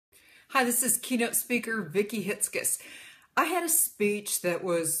Hi, this is keynote speaker Vicki. I had a speech that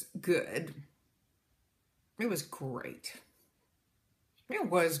was good. It was great. It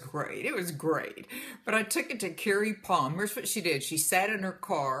was great. It was great. But I took it to Kerri. Here's what she did. She sat in her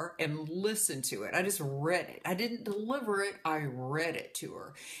car and listened to it. I just read it. I didn't deliver it. I read it to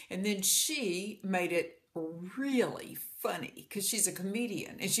her. And then she made it really funny because she's a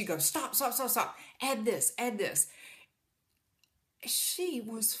comedian. And she goes, stop, stop, stop, stop. Add this, add this. She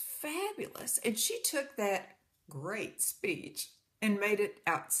was fabulous. And she took that great speech and made it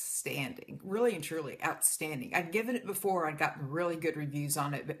outstanding, really and truly outstanding. I'd given it before, I'd gotten really good reviews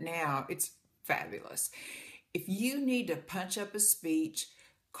on it, but now it's fabulous. If you need to punch up a speech,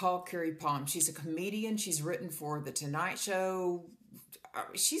 call Kerri. She's a comedian. She's written for The Tonight Show.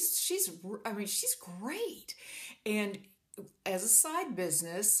 She's great. And as a side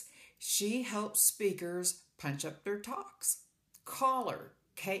business, she helps speakers punch up their talks. Call her,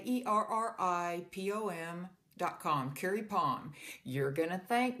 KerriPom.com, Kerri Pom. You're going to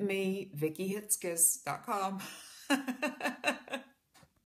thank me, VickiHitzkiss.com.